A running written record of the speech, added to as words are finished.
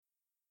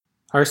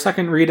Our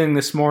second reading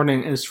this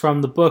morning is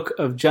from the book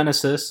of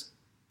Genesis,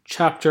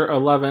 chapter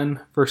 11,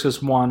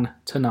 verses 1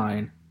 to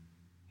 9.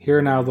 Hear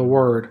now the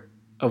word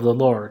of the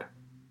Lord.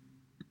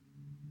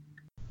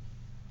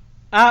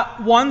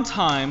 At one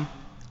time,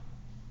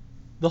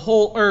 the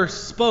whole earth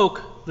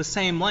spoke the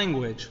same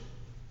language.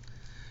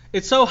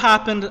 It so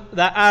happened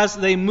that as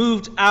they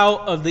moved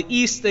out of the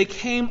east, they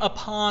came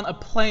upon a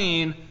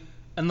plain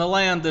in the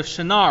land of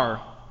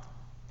Shinar,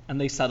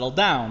 and they settled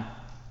down.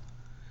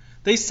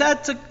 They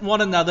said to one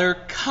another,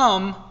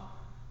 "Come,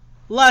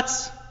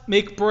 let's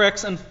make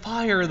bricks and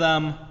fire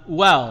them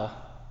well."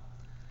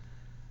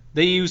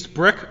 They used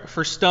brick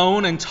for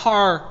stone and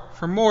tar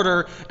for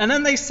mortar, and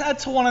then they said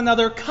to one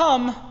another,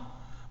 "Come,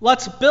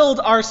 let's build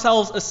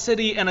ourselves a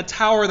city and a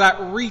tower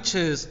that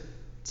reaches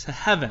to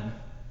heaven.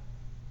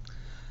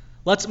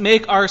 Let's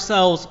make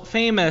ourselves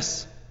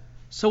famous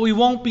so we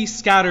won't be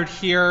scattered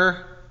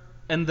here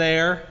and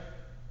there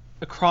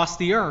across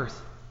the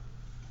earth.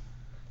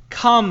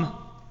 Come."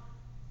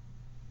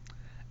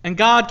 And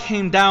God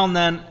came down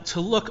then to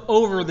look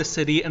over the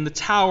city and the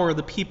tower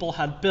the people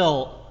had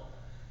built.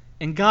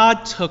 And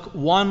God took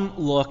one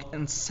look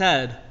and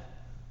said,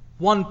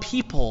 "One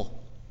people,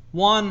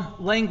 one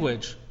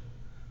language.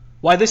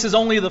 Why, this is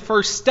only the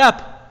first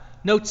step.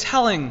 No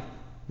telling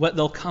what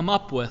they'll come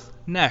up with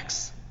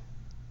next.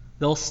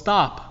 They'll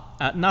stop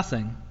at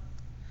nothing.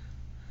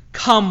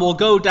 Come, we'll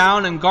go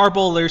down and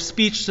garble their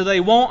speech so they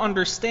won't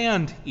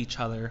understand each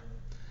other."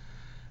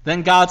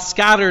 Then God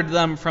scattered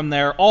them from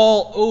there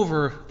all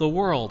over the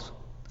world,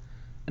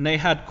 and they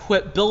had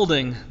quit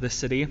building the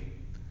city,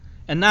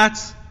 and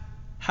that's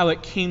how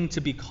it came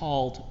to be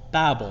called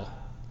Babel,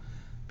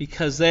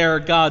 because there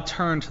God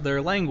turned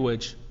their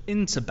language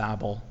into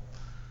Babel.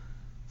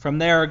 From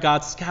there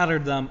God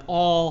scattered them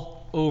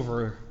all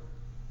over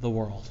the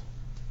world.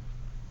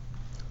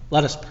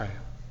 Let us pray.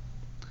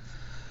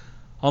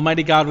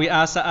 Almighty God, we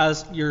ask that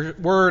as your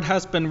word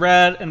has been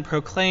read and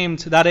proclaimed,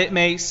 that it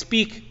may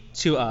speak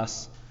to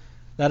us,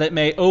 that it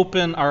may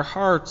open our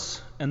hearts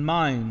and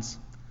minds,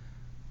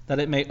 that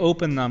it may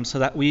open them so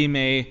that we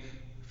may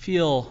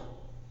feel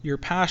your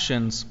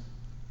passions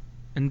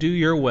and do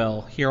your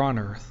will here on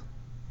earth.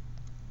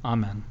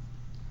 Amen.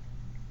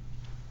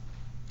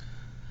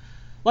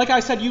 Like I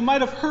said, you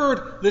might have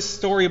heard this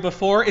story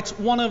before. It's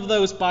one of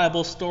those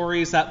Bible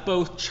stories that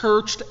both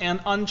churched and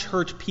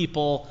unchurched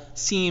people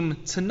seem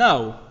to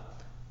know.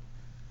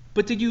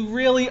 But did you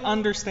really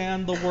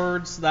understand the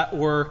words that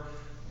were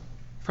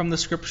from the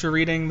scripture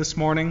reading this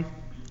morning?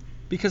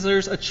 Because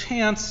there's a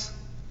chance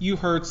you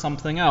heard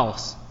something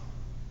else.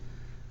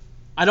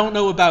 I don't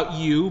know about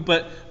you,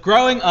 but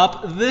growing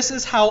up, this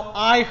is how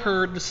I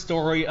heard the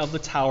story of the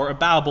Tower of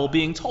Babel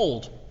being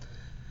told.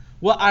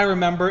 What I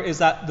remember is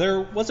that there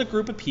was a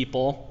group of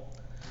people,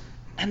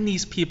 and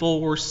these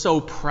people were so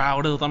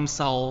proud of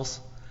themselves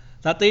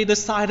that they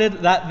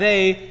decided that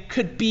they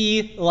could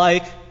be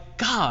like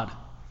God.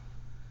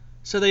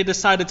 So they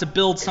decided to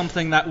build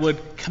something that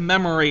would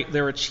commemorate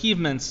their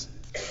achievements.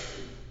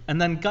 And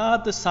then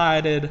God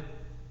decided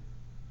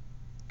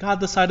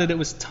it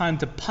was time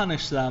to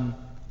punish them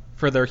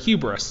for their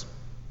hubris.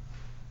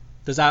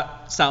 Does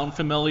that sound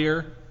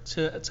familiar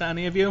to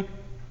any of you?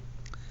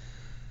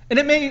 And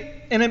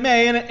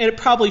it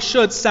probably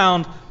should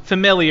sound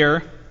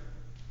familiar.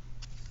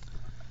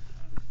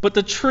 But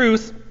the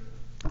truth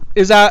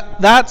is that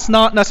that's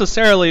not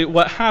necessarily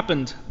what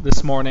happened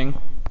this morning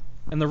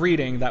in the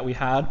reading that we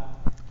had.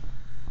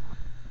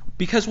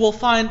 Because we'll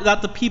find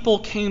that the people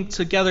came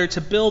together to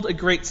build a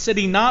great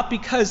city, not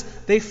because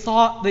they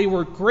thought they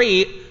were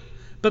great,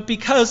 but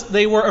because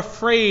they were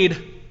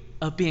afraid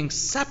of being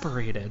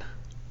separated.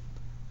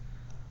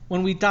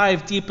 When we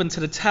dive deep into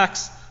the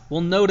text,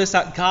 we'll notice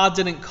that God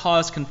didn't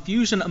cause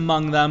confusion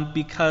among them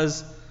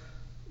because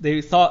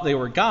they thought they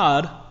were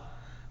God,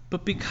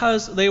 but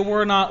because they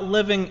were not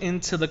living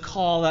into the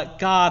call that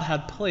God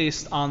had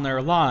placed on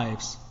their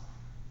lives.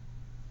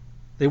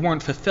 They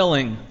weren't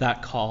fulfilling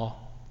that call.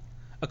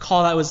 A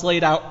call that was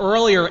laid out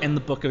earlier in the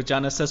book of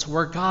Genesis,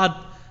 where God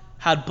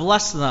had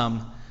blessed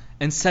them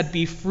and said,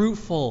 "Be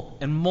fruitful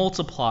and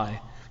multiply.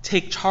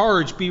 Take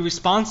charge, be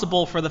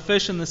responsible for the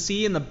fish in the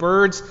sea and the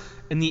birds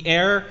in the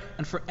air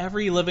and for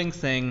every living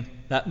thing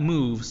that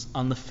moves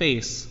on the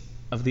face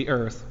of the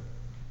earth."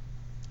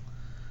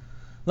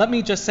 Let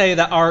me just say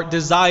that our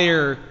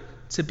desire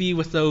to be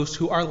with those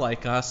who are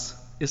like us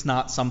is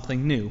not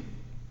something new.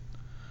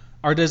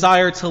 Our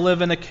desire to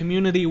live in a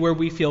community where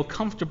we feel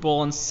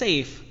comfortable and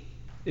safe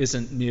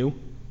isn't new.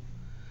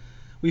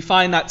 We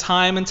find that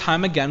time and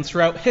time again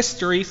throughout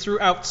history,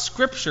 throughout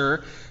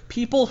Scripture,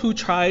 people who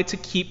try to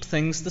keep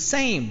things the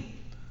same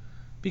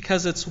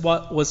because it's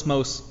what was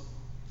most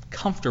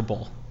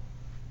comfortable.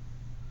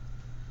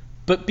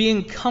 But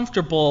being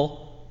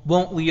comfortable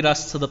won't lead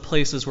us to the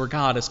places where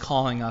God is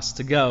calling us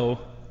to go.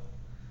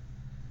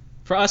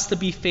 For us to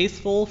be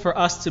faithful, for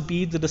us to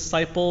be the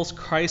disciples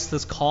Christ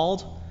has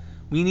called,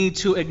 we need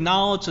to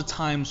acknowledge the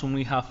times when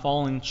we have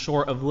fallen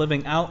short of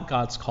living out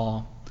God's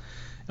call.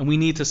 And we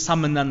need to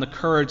summon then the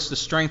courage, the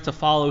strength to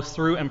follow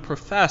through and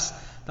profess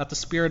that the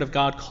Spirit of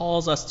God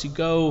calls us to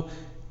go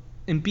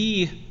and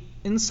be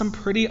in some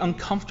pretty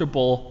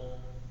uncomfortable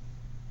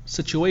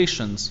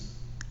situations,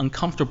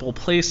 uncomfortable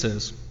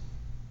places.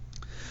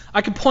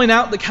 I could point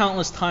out the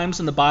countless times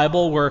in the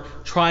Bible where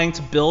trying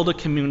to build a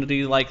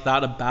community like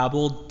that of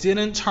Babel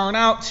didn't turn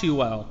out too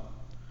well.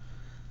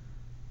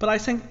 But I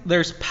think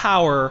there's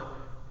power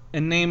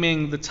in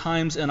naming the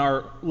times in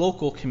our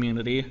local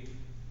community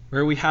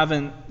where we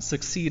haven't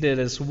succeeded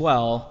as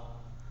well,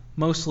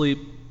 mostly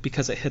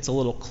because it hits a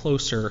little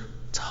closer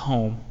to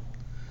home.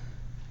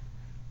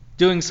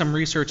 Doing some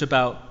research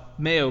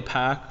about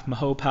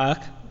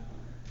Mahopac,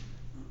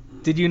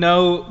 did you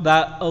know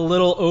that a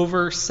little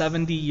over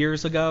 70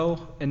 years ago,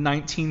 in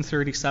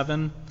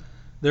 1937,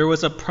 there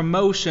was a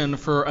promotion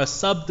for a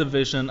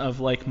subdivision of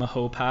Lake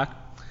Mahopac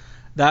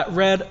that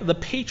read, "The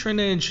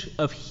patronage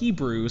of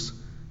Hebrews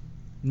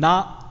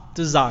not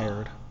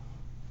desired."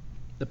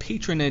 The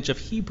patronage of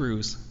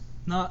Hebrews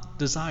not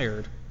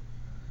desired.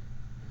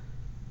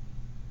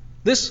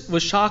 This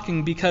was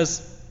shocking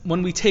because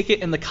when we take it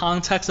in the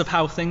context of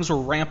how things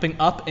were ramping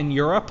up in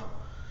Europe,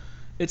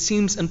 it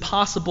seems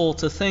impossible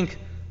to think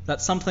that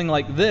something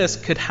like this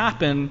could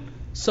happen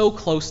so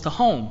close to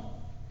home.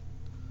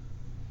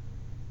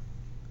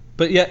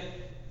 But yet,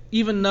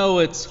 even though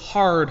it's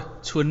hard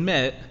to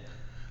admit,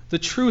 the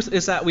truth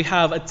is that we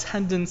have a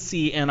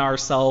tendency in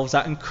ourselves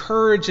that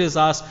encourages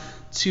us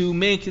to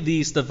make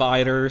these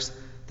dividers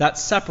that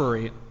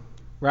separate,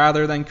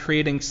 rather than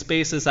creating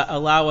spaces that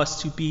allow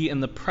us to be in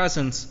the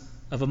presence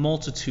of a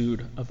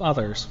multitude of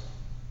others.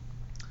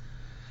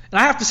 And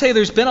I have to say,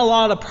 there's been a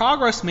lot of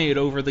progress made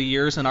over the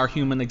years in our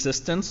human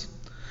existence,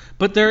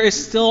 but there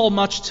is still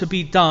much to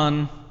be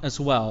done as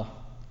well.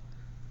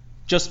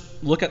 Just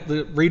look at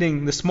the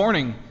reading this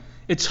morning.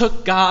 It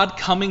took God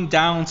coming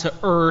down to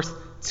earth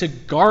to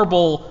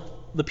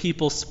garble the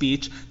people's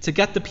speech, to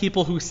get the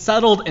people who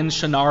settled in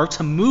Shinar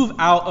to move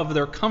out of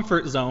their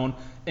comfort zone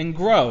and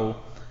grow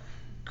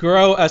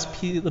as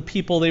the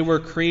people they were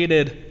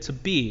created to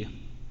be.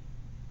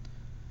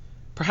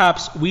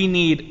 Perhaps we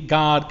need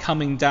God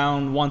coming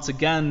down once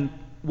again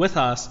with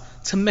us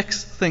to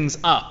mix things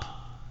up.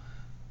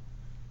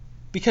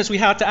 Because we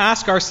have to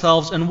ask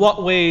ourselves, in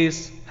what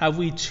ways have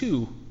we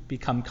too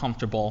become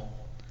comfortable?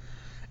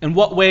 In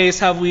what ways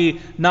have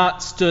we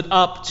not stood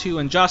up to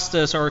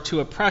injustice or to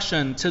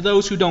oppression, to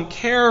those who don't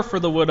care for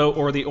the widow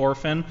or the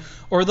orphan,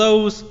 or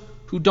those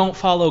who don't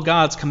follow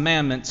God's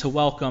commandment to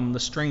welcome the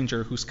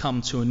stranger who's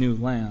come to a new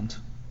land?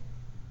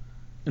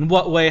 In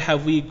what way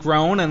have we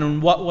grown, and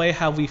in what way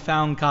have we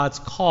found God's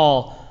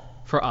call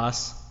for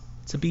us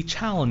to be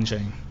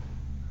challenging?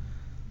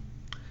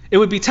 It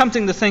would be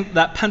tempting to think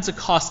that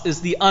Pentecost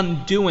is the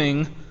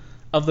undoing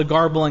of the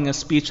garbling of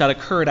speech that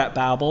occurred at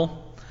Babel,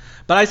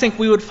 but I think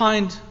we would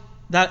find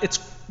that it's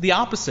the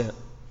opposite.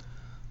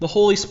 The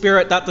Holy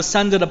Spirit that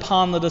descended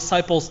upon the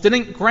disciples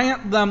didn't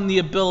grant them the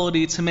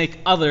ability to make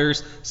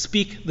others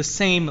speak the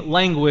same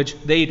language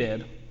they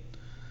did,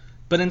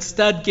 but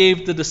instead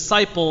gave the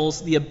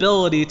disciples the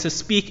ability to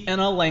speak in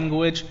a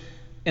language,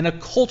 in a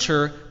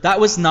culture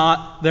that was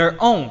not their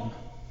own.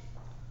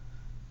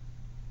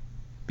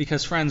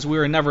 Because, friends, we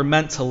were never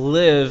meant to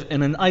live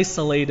in an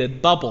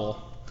isolated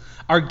bubble.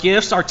 Our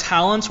gifts, our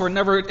talents were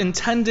never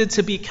intended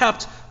to be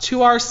kept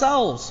to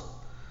ourselves.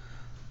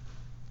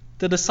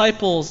 The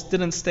disciples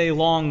didn't stay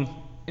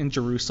long in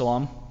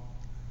Jerusalem.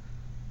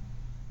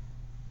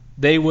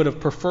 They would have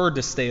preferred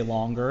to stay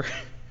longer,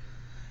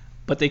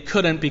 but they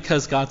couldn't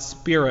because God's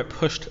Spirit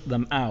pushed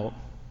them out.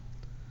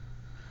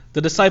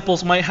 The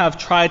disciples might have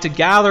tried to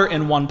gather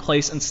in one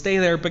place and stay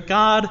there, but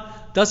God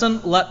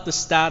doesn't let the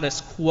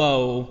status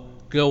quo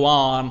go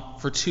on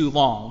for too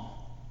long.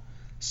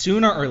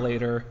 Sooner or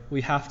later,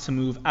 we have to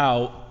move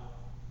out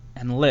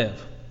and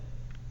live.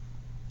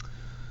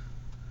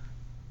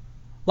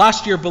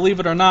 Last year, believe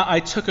it or not, I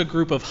took a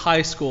group of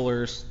high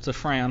schoolers to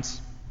France.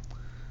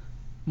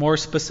 More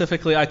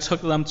specifically, I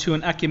took them to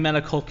an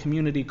ecumenical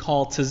community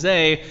called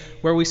Taizé,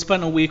 where we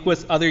spent a week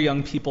with other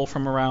young people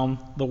from around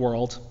the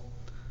world.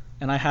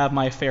 And I have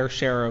my fair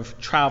share of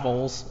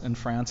travels in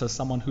France as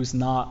someone who's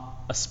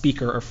not a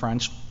speaker of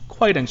French.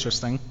 Quite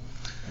interesting.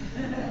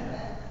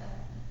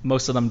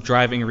 Most of them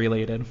driving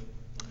related.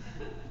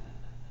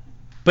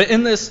 But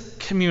in this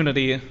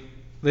community,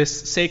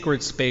 this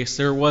sacred space,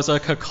 there was a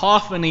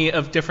cacophony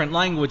of different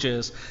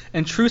languages.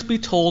 And truth be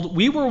told,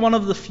 we were one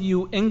of the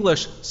few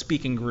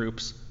English-speaking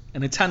groups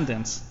in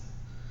attendance.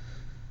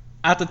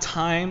 At the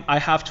time, I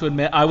have to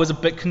admit, I was a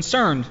bit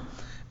concerned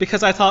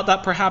because I thought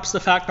that perhaps the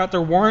fact that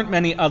there weren't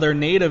many other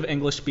native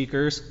English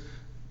speakers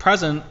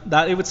present,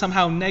 that it would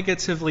somehow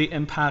negatively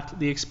impact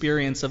the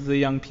experience of the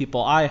young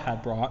people I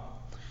had brought.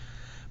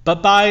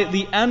 But by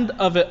the end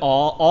of it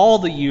all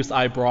the youth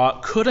I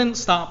brought couldn't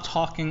stop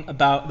talking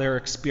about their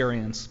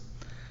experience,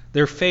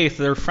 their faith,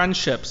 their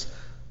friendships,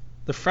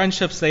 the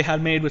friendships they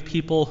had made with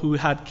people who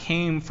had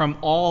came from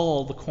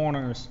all the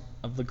corners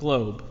of the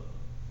globe.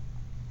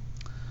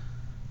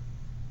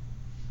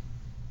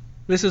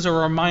 This is a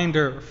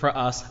reminder for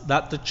us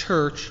that the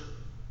church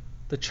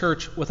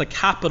with a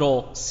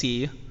capital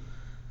C,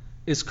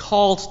 is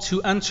called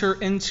to enter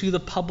into the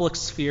public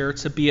sphere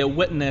to be a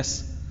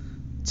witness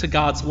to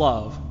God's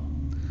love.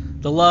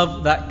 The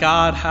love that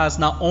God has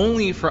not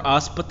only for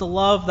us, but the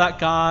love that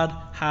God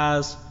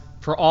has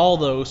for all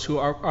those who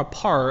are a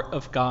part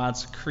of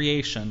God's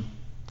creation.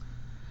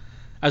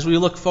 As we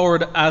look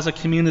forward as a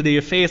community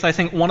of faith, I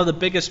think one of the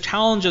biggest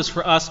challenges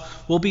for us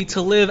will be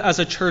to live as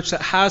a church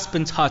that has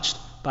been touched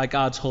by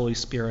God's Holy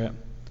Spirit.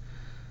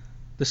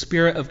 The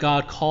Spirit of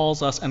God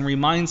calls us and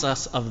reminds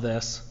us of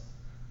this,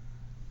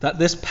 that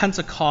this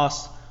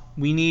Pentecost,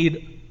 we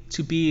need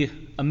to be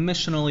a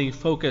missionally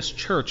focused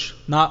church,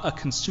 not a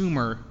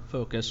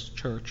consumer-focused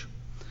church.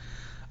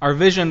 Our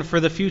vision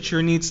for the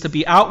future needs to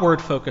be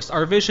outward focused.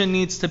 Our vision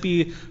needs to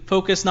be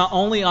focused not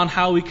only on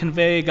how we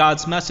convey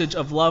God's message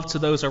of love to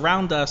those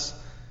around us,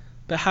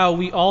 but how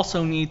we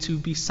also need to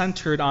be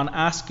centered on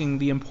asking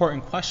the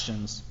important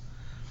questions.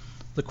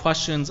 The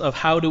questions of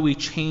how do we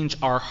change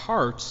our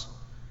hearts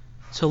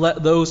to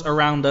let those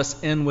around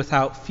us in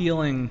without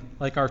feeling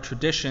like our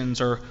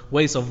traditions or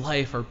ways of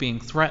life are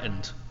being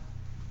threatened.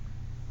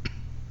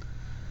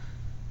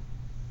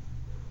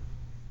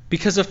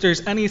 Because if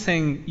there's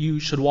anything you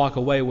should walk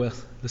away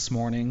with this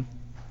morning,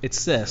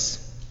 it's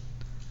this: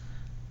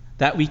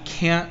 that we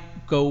can't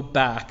go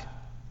back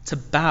to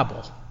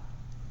Babel.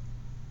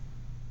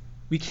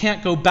 We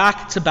can't go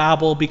back to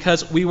Babel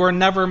because we were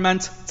never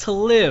meant to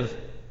live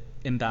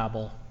in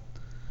Babel.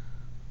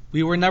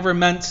 We were never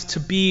meant to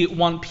be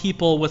one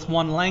people with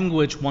one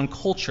language, one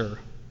culture,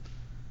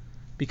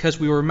 because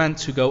we were meant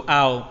to go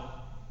out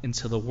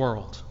into the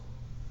world.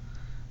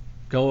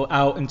 Go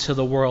out into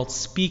the world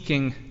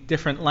speaking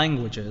different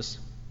languages.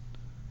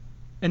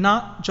 And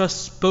not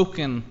just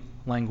spoken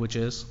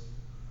languages,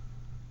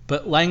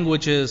 but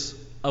languages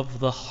of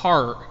the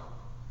heart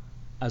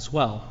as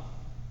well.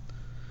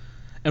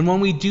 And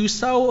when we do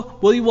so,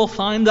 we will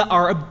find that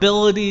our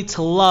ability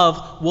to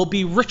love will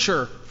be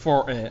richer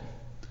for it.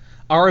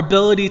 Our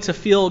ability to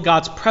feel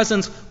God's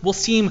presence will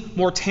seem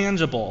more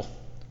tangible.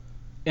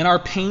 And our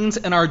pains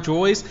and our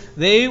joys,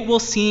 they will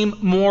seem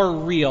more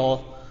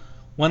real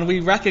when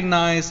we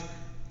recognize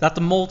that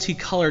the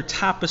multicolored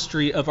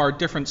tapestry of our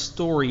different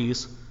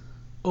stories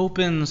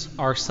opens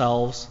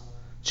ourselves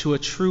to a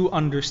true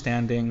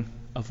understanding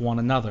of one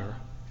another,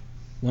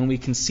 when we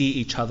can see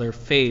each other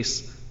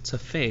face to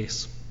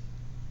face.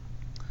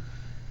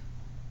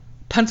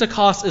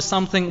 Pentecost is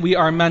something we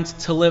are meant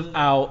to live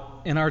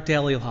out in our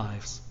daily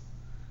lives.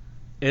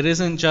 It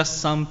isn't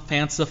just some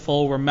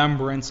fanciful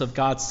remembrance of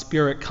God's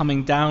Spirit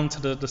coming down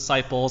to the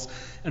disciples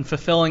and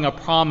fulfilling a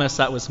promise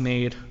that was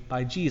made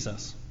by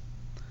Jesus.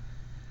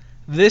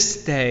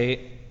 This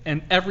day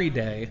and every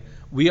day,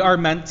 we are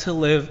meant to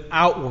live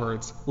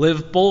outwards,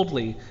 live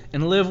boldly,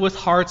 and live with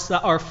hearts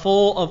that are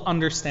full of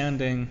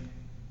understanding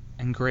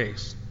and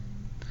grace.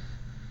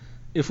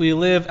 If we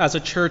live as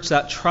a church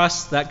that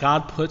trusts that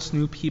God puts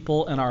new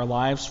people in our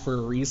lives for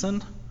a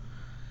reason,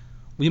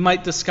 we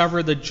might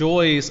discover the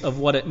joys of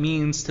what it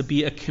means to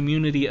be a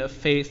community of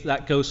faith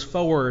that goes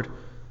forward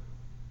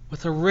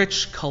with a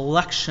rich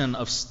collection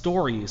of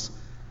stories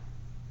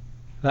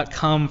that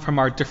come from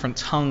our different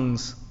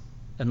tongues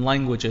and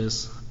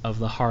languages of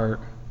the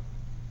heart.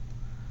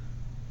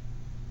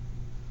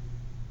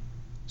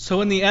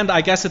 So in the end,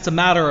 I guess it's a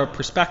matter of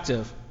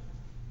perspective,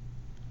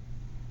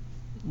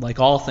 like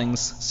all things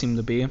seem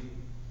to be.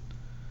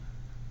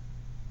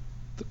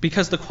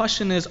 Because the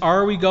question is,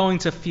 are we going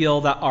to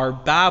feel that our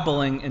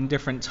babbling in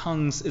different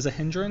tongues is a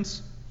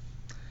hindrance?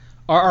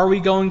 Or are we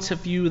going to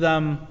view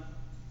them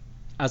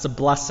as a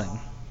blessing?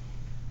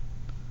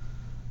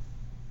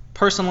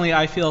 Personally,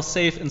 I feel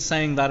safe in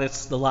saying that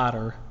it's the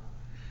latter.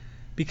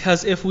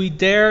 Because if we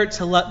dare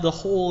to let the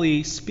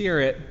Holy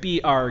Spirit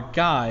be our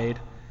guide,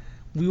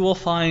 we will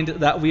find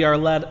that we are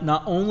led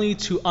not only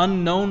to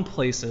unknown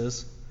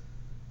places,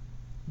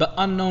 but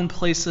unknown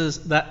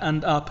places that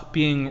end up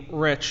being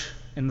rich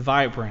and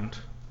vibrant.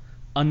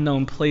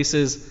 Unknown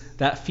places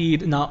that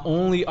feed not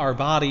only our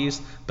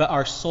bodies, but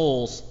our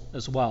souls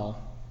as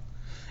well.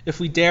 If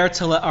we dare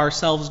to let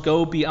ourselves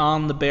go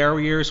beyond the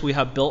barriers we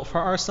have built for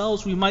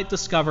ourselves, we might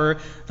discover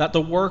that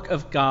the work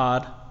of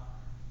God,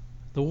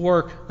 the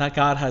work that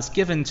God has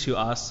given to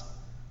us,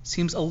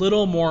 seems a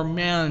little more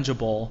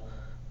manageable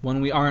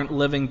when we aren't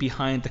living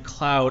behind the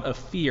cloud of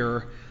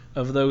fear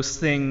of those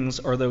things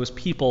or those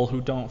people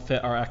who don't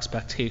fit our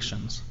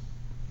expectations.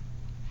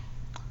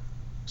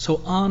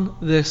 So on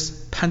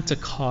this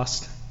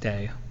Pentecost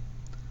day,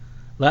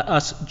 let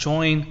us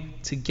join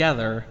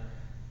together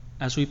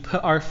as we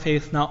put our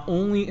faith not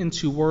only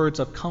into words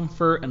of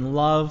comfort and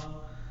love,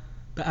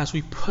 but as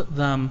we put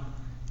them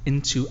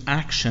into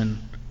action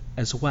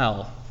as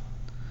well.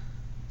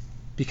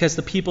 Because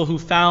the people who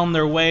found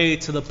their way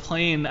to the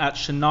plain at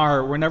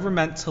Shinar were never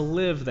meant to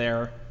live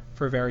there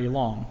for very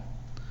long.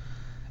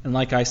 And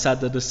like I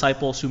said, the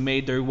disciples who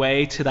made their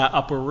way to that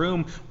upper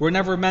room were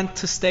never meant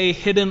to stay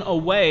hidden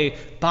away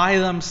by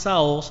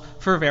themselves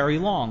for very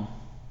long.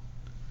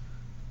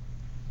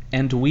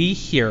 And we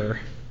here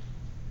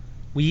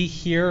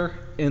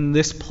in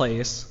this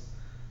place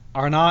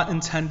are not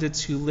intended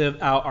to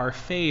live out our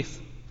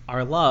faith,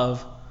 our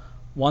love,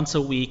 once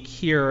a week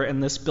here in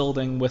this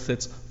building with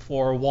its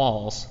 4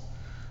 walls,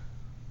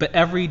 but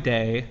every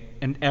day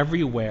and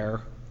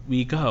everywhere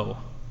we go.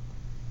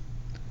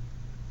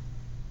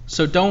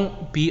 So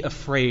don't be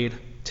afraid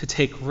to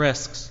take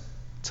risks,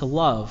 to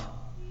love,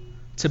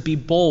 to be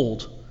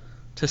bold,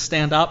 to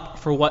stand up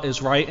for what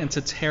is right, and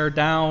to tear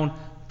down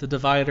the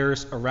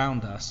dividers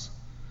around us,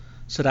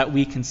 so that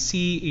we can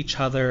see each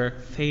other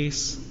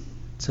face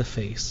to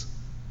face,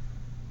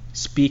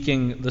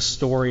 speaking the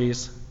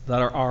stories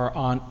that are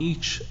on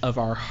each of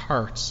our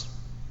hearts.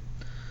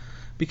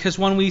 Because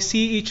when we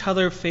see each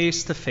other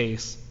face to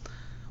face,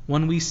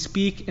 when we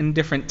speak in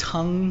different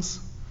tongues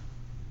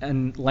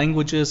and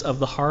languages of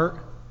the heart,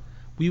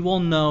 we will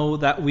know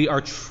that we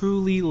are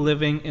truly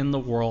living in the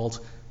world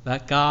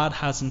that God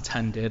has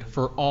intended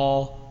for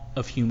all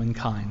of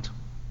humankind.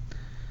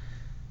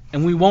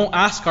 And we won't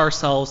ask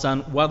ourselves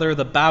on whether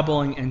the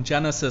babbling in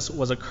Genesis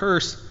was a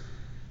curse,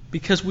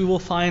 because we will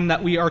find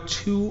that we are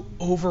too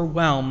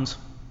overwhelmed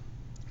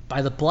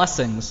by the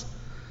blessings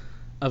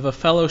of a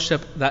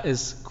fellowship that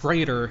is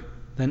greater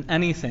than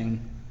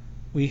anything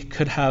we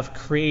could have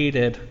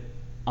created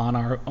on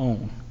our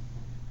own.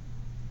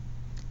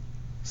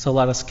 So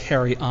let us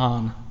carry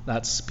on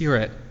that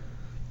spirit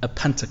of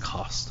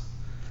Pentecost,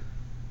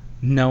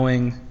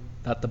 knowing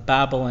that the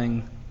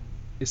babbling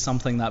is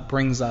something that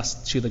brings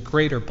us to the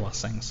greater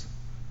blessings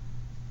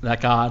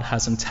that God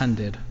has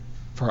intended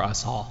for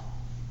us all.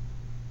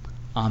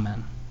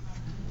 Amen.